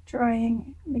finished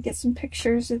drying. Let me get some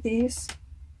pictures of these.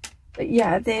 But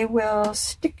yeah, they will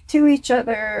stick to each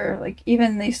other. Like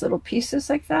even these little pieces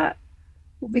like that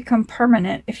will become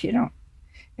permanent if you're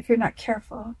not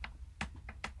careful.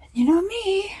 And you know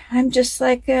me, I'm just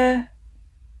like going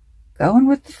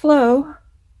with the flow,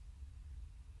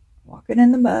 walking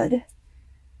in the mud.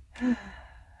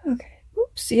 Okay.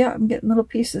 Oops. Yeah, I'm getting little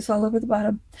pieces all over the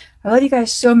bottom. I love you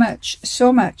guys so much,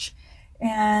 so much.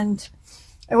 And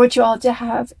I want you all to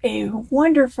have a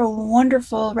wonderful,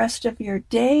 wonderful rest of your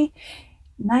day,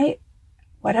 night,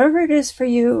 whatever it is for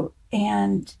you.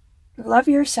 And love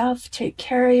yourself. Take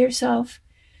care of yourself.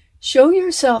 Show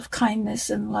yourself kindness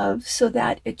and love so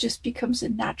that it just becomes a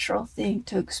natural thing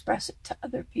to express it to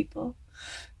other people.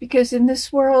 Because in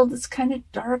this world, it's kind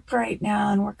of dark right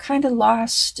now, and we're kind of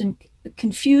lost and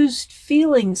confused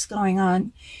feelings going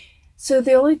on. So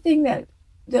the only thing that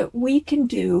we can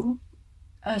do,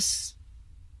 us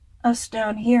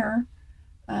down here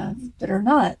that are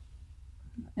not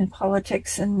in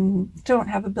politics and don't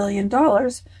have $1 billion,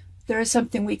 there is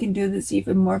something we can do that's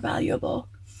even more valuable.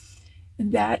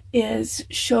 And that is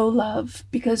show love.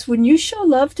 Because when you show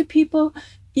love to people,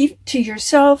 to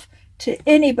yourself, to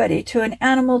anybody, to an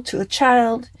animal, to a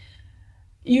child,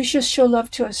 you just show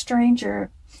love to a stranger.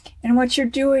 And what you're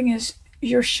doing is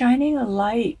you're shining a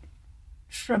light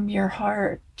from your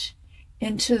heart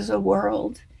into the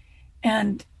world.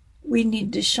 And we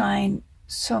need to shine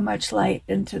so much light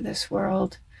into this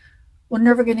world. We're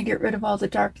never going to get rid of all the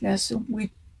darkness.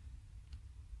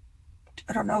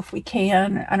 I don't know if we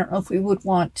can. I don't know if we would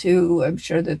want to. I'm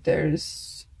sure that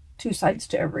there's two sides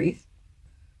to every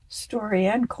story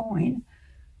and coin.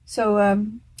 So,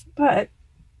 but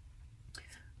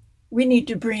we need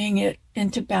to bring it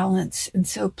into balance. And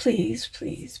so please,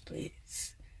 please,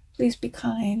 please, please be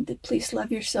kind. Please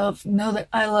love yourself. Know that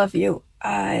I love you.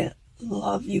 I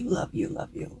love you, love you,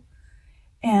 love you.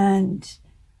 And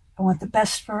I want the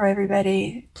best for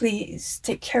everybody. Please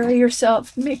take care of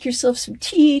yourself. Make yourself some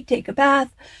tea. Take a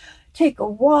bath. Take a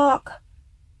walk.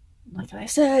 Like I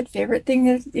said, favorite thing,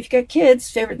 if you got kids,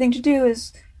 favorite thing to do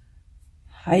is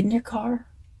hide in your car.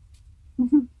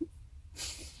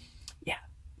 Yeah.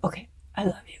 Okay. I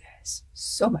love you guys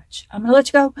so much. I'm going to let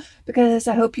you go because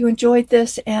I hope you enjoyed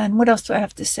this. And what else do I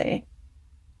have to say?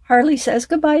 Harley says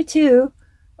goodbye too.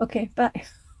 Okay. Bye.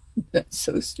 That's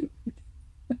so stupid.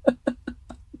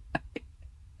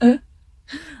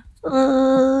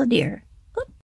 Oh dear.